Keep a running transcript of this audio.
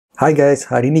Hai guys,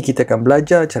 hari ini kita akan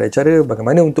belajar cara-cara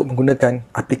bagaimana untuk menggunakan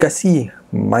aplikasi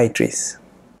MyTrace.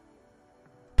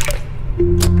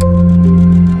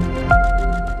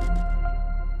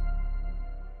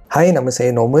 Hai, nama saya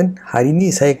Norman. Hari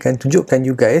ini saya akan tunjukkan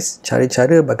you guys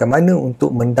cara-cara bagaimana untuk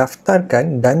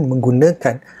mendaftarkan dan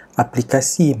menggunakan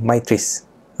aplikasi MyTrace.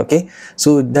 Okay,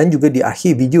 so dan juga di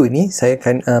akhir video ini saya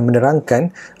akan menerangkan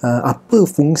apa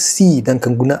fungsi dan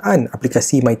kegunaan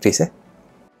aplikasi MyTrace.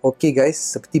 Okay guys,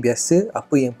 seperti biasa,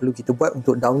 apa yang perlu kita buat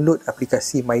untuk download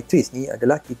aplikasi MyTrace ni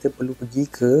adalah kita perlu pergi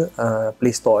ke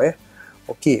Play Store.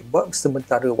 Okay, buat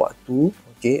sementara waktu,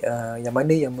 okay, yang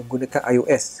mana yang menggunakan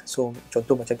iOS. So,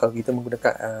 contoh macam kalau kita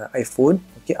menggunakan iPhone,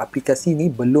 okay, aplikasi ni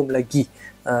belum lagi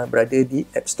berada di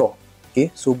App Store.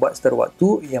 Okay, so buat sementara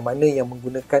waktu, yang mana yang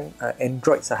menggunakan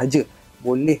Android sahaja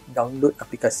boleh download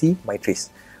aplikasi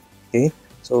MyTrace. Okay,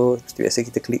 so seperti biasa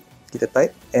kita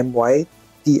type MyTrace,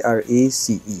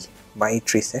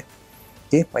 MyTrace.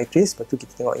 Okay, MyTrace. Lepas tu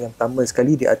kita tengok yang pertama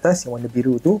sekali di atas yang warna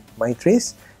biru tu,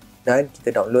 MyTrace, dan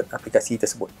kita download aplikasi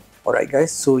tersebut. Alright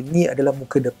guys, so ini adalah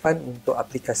muka depan untuk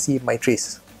aplikasi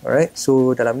MyTrace. Alright,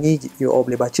 so dalam ni you all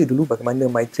boleh baca dulu bagaimana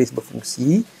MyTrace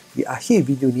berfungsi. Di akhir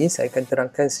video ni saya akan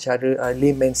terangkan secara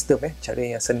layman's term, cara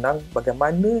yang senang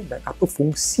bagaimana dan apa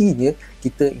fungsinya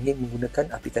kita ingin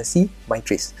menggunakan aplikasi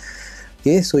MyTrace.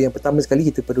 Okay, so yang pertama sekali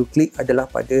kita perlu klik adalah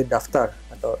pada daftar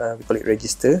atau we call it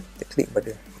register. Kita klik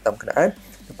pada butang berkenaan.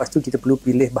 Lepas tu kita perlu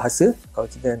pilih bahasa kalau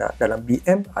kita nak dalam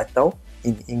BM atau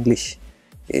in English.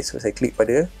 Okay, so saya klik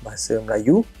pada bahasa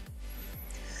Melayu.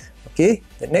 Okay,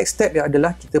 the next step dia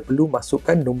adalah kita perlu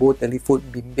masukkan nombor telefon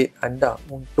bimbit anda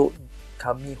untuk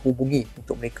kami hubungi,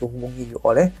 untuk mereka hubungi you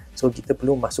all. So kita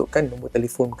perlu masukkan nombor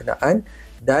telefon berkenaan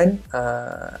dan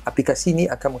aplikasi ni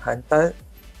akan menghantar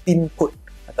PIN code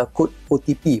atau kod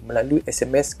OTP melalui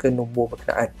SMS ke nombor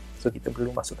berkenaan. So kita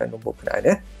perlu masukkan nombor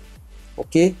berkenaan.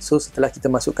 Okey, so setelah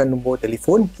kita masukkan nombor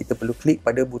telefon, kita perlu klik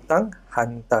pada butang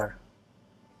hantar.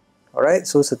 Alright,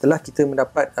 so setelah kita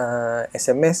mendapat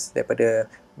SMS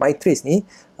daripada MyTrace ni,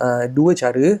 dua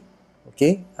cara.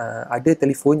 Okey, ada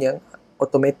telefon yang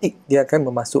automatik dia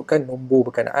akan memasukkan nombor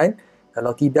berkenaan.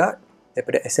 Kalau tidak,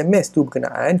 daripada SMS tu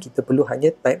berkenaan, kita perlu hanya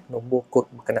type nombor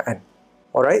kod berkenaan.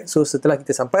 Alright, so setelah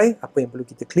kita sampai, apa yang perlu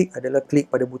kita klik adalah klik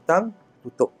pada butang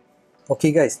tutup.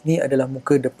 Okay guys, ni adalah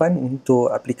muka depan untuk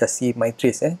aplikasi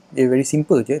MyTrace. Dia very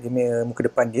simple je, dia punya muka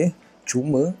depan dia.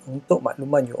 Cuma untuk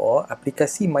makluman you all,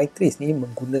 aplikasi MyTrace ni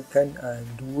menggunakan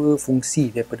dua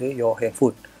fungsi daripada your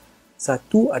handphone.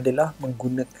 Satu adalah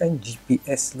menggunakan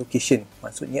GPS location.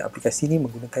 Maksudnya aplikasi ni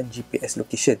menggunakan GPS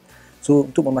location. So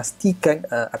untuk memastikan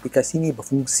aplikasi ni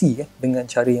berfungsi dengan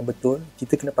cara yang betul,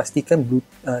 kita kena pastikan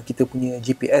kita punya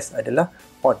GPS adalah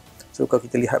on. So kalau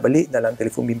kita lihat balik dalam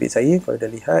telefon bimbit saya, kalau dah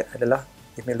lihat adalah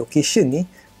dia punya location ni,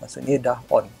 maksudnya dah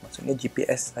on. Maksudnya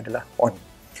GPS adalah on.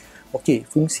 Okey,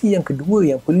 fungsi yang kedua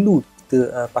yang perlu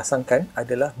kita pasangkan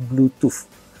adalah Bluetooth.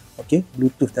 Okey,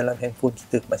 Bluetooth dalam handphone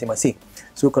kita masing-masing.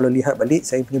 So kalau lihat balik,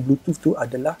 saya punya Bluetooth tu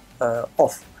adalah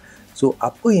off. So,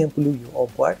 apa yang perlu you all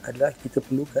buat adalah kita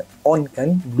perlu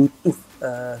onkan Bluetooth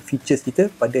features kita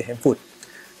pada handphone.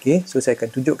 Okay, so saya akan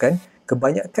tunjukkan.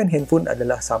 Kebanyakan handphone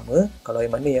adalah sama. Kalau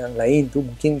yang mana yang lain tu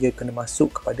mungkin dia kena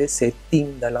masuk kepada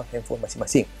setting dalam handphone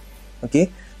masing-masing. Okay,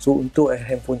 so untuk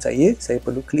handphone saya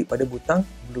perlu klik pada butang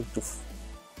Bluetooth.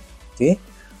 Okay,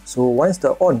 so once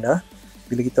dah on dah,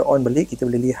 bila kita on balik, kita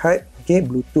boleh lihat, okay,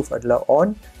 Bluetooth adalah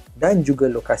on dan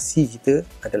juga lokasi kita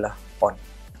adalah on.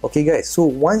 Okay guys, so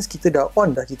once kita dah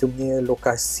on dah kita punya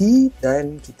lokasi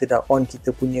dan kita dah on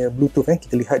kita punya Bluetooth,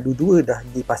 kita lihat dua-dua dah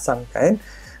dipasangkan,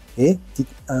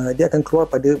 dia akan keluar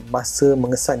pada masa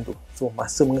mengesan tu. So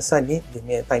masa mengesan ni dia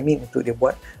punya timing untuk dia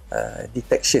buat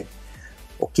detection.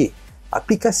 Okay,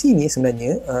 aplikasi ni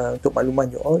sebenarnya untuk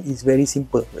makluman you all is very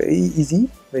simple, very easy,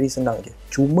 very senang je.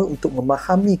 Cuma untuk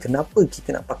memahami kenapa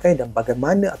kita nak pakai dan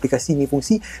bagaimana aplikasi ni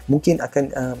fungsi, mungkin akan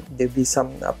there be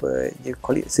some you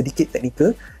call it sedikit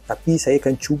teknikal, tapi saya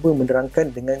akan cuba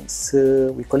menerangkan dengan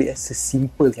we call it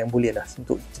sesimple yang boleh lah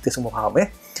untuk kita semua faham.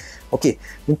 Okey,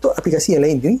 untuk aplikasi yang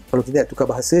lain ni, kalau kita nak tukar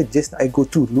bahasa, just I go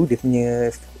through dulu dia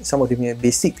punya some of dia punya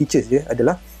basic features dia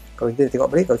adalah, kalau kita tengok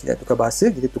balik, kalau kita nak tukar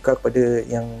bahasa, kita tukar kepada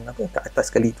yang kat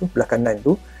atas sekali tu, belah kanan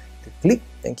tu, kita klik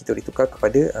dan kita boleh tukar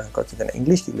kepada kalau kita nak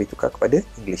English, kita boleh tukar kepada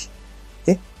English.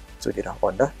 Okay, so dia dah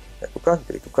on dah. Nak tukar, kita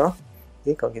boleh tukar.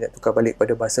 Okay, kalau kita nak tukar balik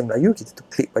pada bahasa Melayu, kita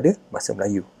klik pada bahasa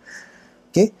Melayu.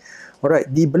 Okay, alright,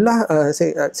 di belah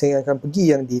saya akan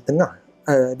pergi yang di tengah,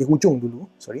 di hujung dulu,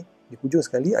 di hujung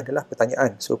sekali adalah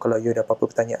pertanyaan. So kalau you ada apa-apa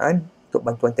pertanyaan untuk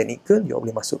bantuan teknikal, you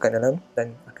boleh masukkan dalam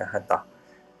dan akan hantar.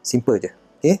 Simple je.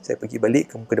 Okay, saya pergi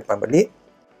balik ke muka depan balik.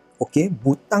 Okey,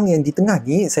 butang yang di tengah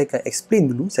ni saya akan explain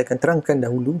dulu, saya akan terangkan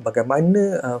dahulu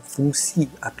bagaimana fungsi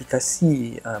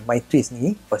aplikasi MyTrace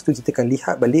ni. Lepas tu kita akan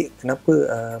lihat balik kenapa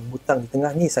butang di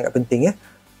tengah ni sangat penting ya.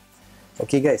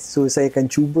 Okey guys, so saya akan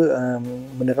cuba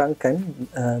menerangkan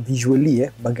visually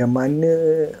bagaimana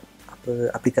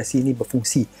aplikasi ini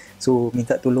berfungsi. So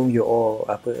minta tolong you all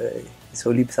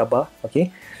solely bersabar,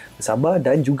 okey. Bersabar,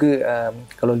 dan juga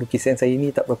kalau lukisan saya ni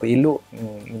tak berapa elok,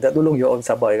 minta tolong you all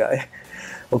bersabar juga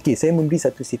Okey, saya memberi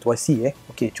satu situasi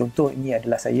Okey, contoh ini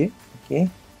adalah saya. Okey.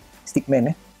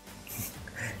 Stickman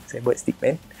Saya buat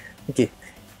stickman. Okey.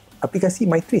 Aplikasi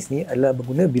MyTrace ni adalah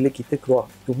berguna bila kita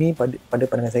keluar. To me, pada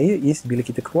pandangan saya is bila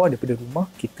kita keluar daripada rumah,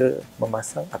 kita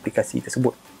memasang aplikasi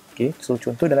tersebut. Okey. So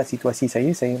contoh dalam situasi saya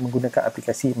menggunakan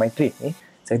aplikasi MyTrace ni.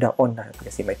 Saya dah on dah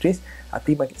aplikasi MyTrace.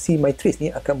 Aplikasi MyTrace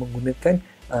ni akan menggunakan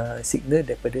signal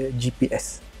daripada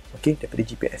GPS. Okey, daripada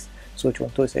GPS. So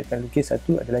contoh saya akan lukis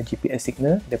satu adalah GPS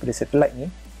signal daripada satelit ni.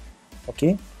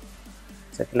 Okey.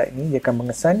 Satelit ni dia akan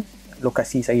mengesan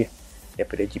lokasi saya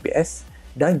daripada GPS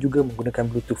dan juga menggunakan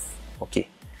Bluetooth. Okey.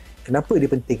 Kenapa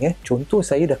dia penting Contoh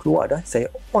saya dah keluar dah,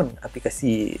 saya on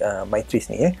aplikasi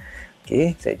MyTrace ni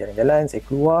Okey, saya jalan-jalan, saya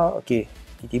keluar, okey.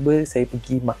 Tiba-tiba saya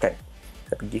pergi makan.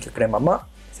 Saya pergi ke kedai mamak,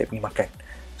 saya pergi makan.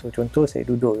 So contoh saya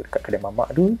duduk dekat kedai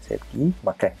mamak tu, saya pergi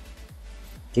makan.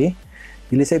 Okey.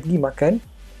 Bila saya pergi makan,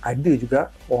 ada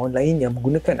juga orang lain yang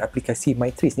menggunakan aplikasi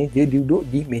MyTrace ni, dia duduk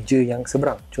di meja yang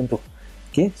seberang, contoh.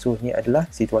 Okey, so ni adalah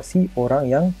situasi orang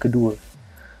yang kedua.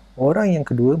 Orang yang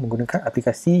kedua menggunakan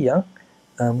aplikasi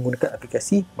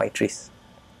MyTrace.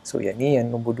 So yang ni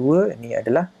yang nombor 2, ni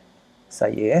adalah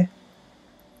saya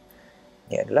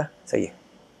Ni adalah saya.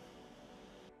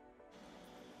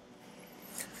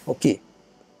 Okey.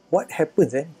 What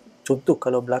happens contoh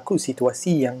kalau berlaku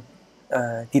situasi yang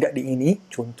tidak diingini,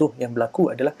 contoh yang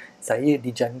berlaku adalah saya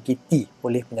dijangkiti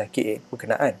oleh penyakit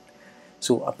berkenaan.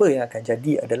 So apa yang akan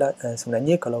jadi adalah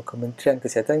sebenarnya kalau Kementerian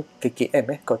Kesihatan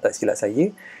KKM kalau tak silap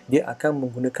saya, dia akan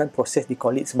menggunakan proses di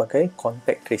call it sebagai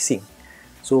contact tracing.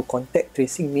 So contact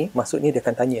tracing ni maksudnya dia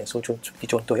akan tanya. So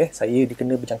contoh saya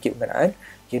dikena berjangkit berkenaan,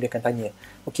 dia akan tanya,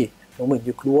 okey, Norman,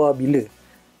 you keluar bila?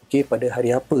 Okey, pada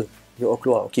hari apa you all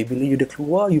keluar? Okey, bila you dah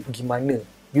keluar, you pergi mana?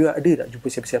 You ada tak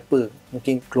jumpa siapa-siapa?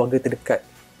 Mungkin keluarga terdekat.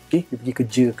 Okey, you pergi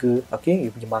kerja ke? Okey,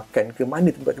 you pergi makan ke? Mana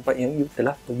tempat-tempat yang you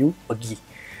telah pergi?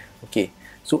 Okey.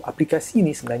 So aplikasi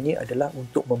ni sebenarnya adalah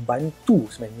untuk membantu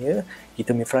sebenarnya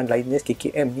kita punya frontliners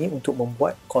KKM ni untuk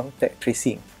membuat contact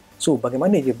tracing. So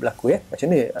bagaimana dia berlaku Macam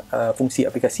mana fungsi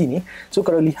aplikasi ni? So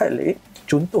kalau lihat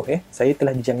contoh saya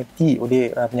telah dijangkiti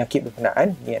oleh penyakit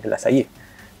berkenaan, ni adalah saya.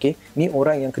 Okey, ni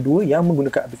orang yang kedua yang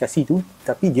menggunakan aplikasi tu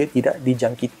tapi dia tidak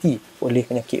dijangkiti oleh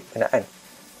penyakit berkenaan.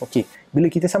 Okey,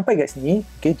 bila kita sampai kat sini,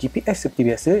 GPS seperti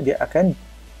biasa dia akan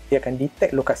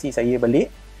detect lokasi saya balik.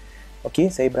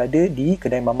 Okey, saya berada di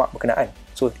kedai mamak berkenaan.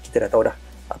 So kita dah tahu dah.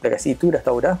 Aplikasi itu dah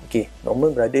tahu dah. Okey, Norman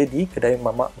berada di kedai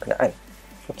mamak berkenaan.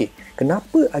 Okey,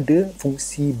 kenapa ada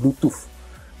fungsi Bluetooth?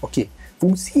 Okey,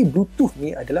 fungsi Bluetooth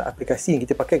ni adalah aplikasi yang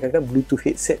kita pakai kadang-kadang Bluetooth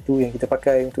headset tu yang kita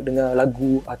pakai untuk dengar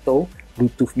lagu atau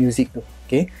Bluetooth music tu.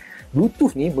 Okey.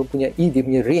 Bluetooth ni mempunyai dia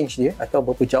punya range dia atau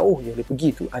berapa jauh dia boleh pergi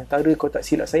tu, antara kalau tak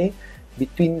silap saya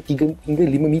between 3 hingga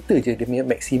 5 meter je dia punya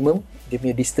maksimum, dia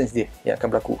punya distance dia yang akan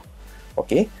berlaku.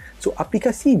 Okey. So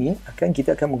aplikasi ni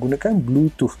kita akan menggunakan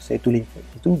Bluetooth. Saya tulis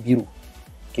itu biru.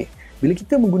 Okey. Bila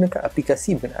kita menggunakan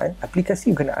aplikasi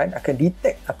berkenaan akan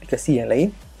detect aplikasi yang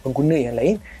lain, pengguna yang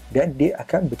lain, dan dia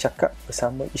akan bercakap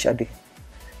bersama each other.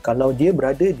 Kalau dia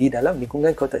berada di dalam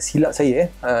lingkungan kalau tak silap saya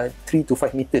 3 to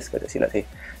 5 meters kalau tak silap saya.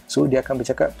 So dia akan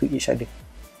bercakap to each other.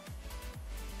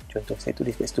 Contoh saya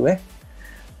tulis kat situ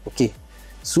Okey.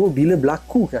 So bila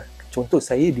berlaku contoh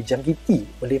saya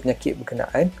dijangkiti oleh penyakit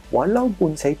berkenaan,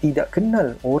 walaupun saya tidak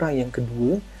kenal orang yang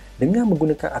kedua, dengan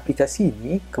menggunakan aplikasi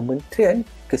ini, Kementerian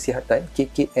Kesihatan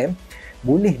KKM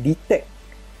boleh detect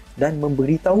dan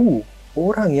memberitahu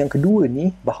orang yang kedua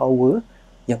ni bahawa,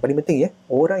 yang paling penting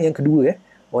orang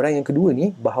yang kedua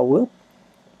ni bahawa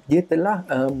dia telah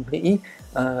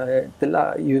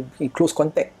telah close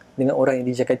contact dengan orang yang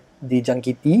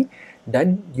dijangkiti,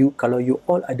 dan kalau you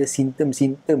all ada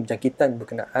simptom-simptom jangkitan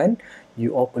berkenaan,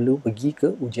 you all perlu pergi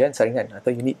ke ujian saringan atau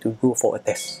you need to go for a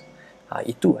test.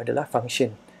 Itu adalah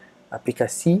function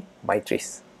aplikasi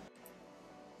MyTrace.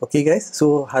 Okay guys,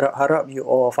 so harap-harap you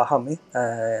all faham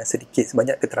sedikit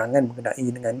sebanyak keterangan mengenai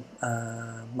dengan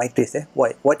MyTrace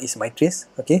what is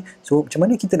MyTrace. Okay, so macam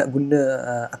mana kita nak guna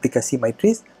aplikasi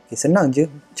MyTrace? Okay, senang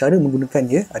je. Cara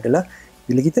menggunakannya adalah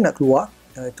bila kita nak keluar,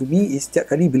 to me is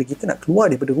setiap kali bila kita nak keluar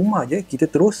daripada rumah je,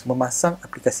 kita terus memasang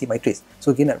aplikasi MyTrace.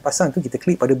 So kita nak pasang tu, kita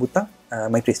klik pada butang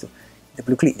MyTrace tu, kita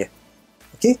perlu klik je.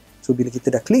 Okay, so bila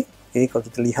kita dah klik, Okay, kalau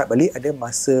kita lihat balik ada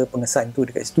masa pengesan tu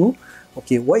dekat situ.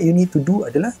 Okay, what you need to do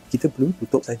adalah kita perlu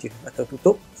tutup saja, atau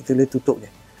kita boleh tutup je.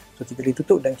 So kita boleh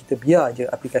tutup dan kita biar je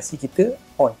aplikasi kita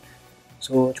on.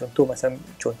 So contoh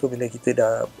bila kita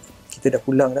dah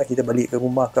pulang dah, kita balik ke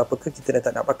rumah ke apa ke, kita dah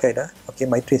tak nak pakai dah, okay,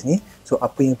 MyTrace ni. So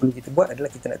apa yang perlu kita buat adalah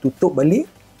kita nak tutup balik,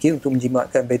 okay, untuk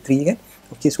menjimatkan bateri kan.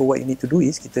 Okay, so what you need to do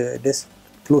is kita just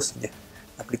close je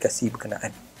aplikasi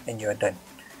berkenaan and you are done.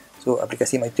 So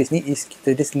aplikasi MyTrace ni is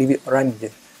kita just leave it run je.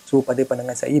 So pada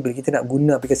pandangan saya, bila kita nak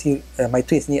guna aplikasi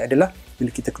MyTrace ni adalah bila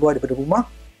kita keluar daripada rumah,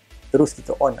 terus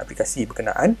kita on aplikasi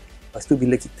berkenaan. Lepas tu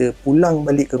bila kita pulang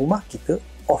balik ke rumah, kita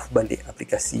off balik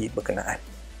aplikasi berkenaan.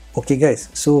 Okay guys,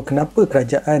 so kenapa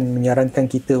kerajaan menyarankan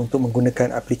kita untuk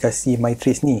menggunakan aplikasi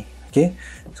MyTrace ni? Okay,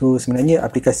 so sebenarnya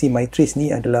aplikasi MyTrace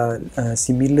ni adalah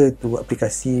similar to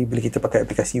aplikasi bila kita pakai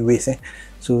aplikasi Waze.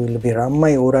 So lebih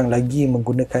ramai orang lagi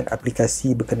menggunakan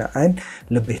aplikasi berkenaan,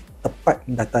 lebih tepat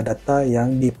data-data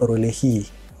yang diperolehi.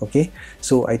 Okay,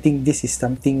 so I think this is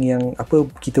something yang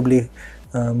kita boleh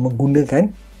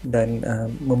menggunakan dan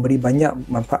memberi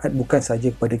banyak manfaat bukan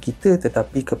sahaja kepada kita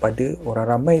tetapi kepada orang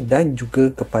ramai dan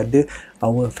juga kepada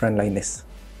our frontliners.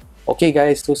 Okay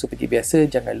guys, so seperti biasa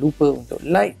jangan lupa untuk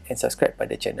like and subscribe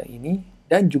pada channel ini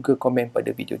dan juga komen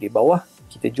pada video di bawah.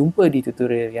 Kita jumpa di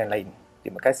tutorial yang lain.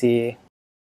 Terima kasih.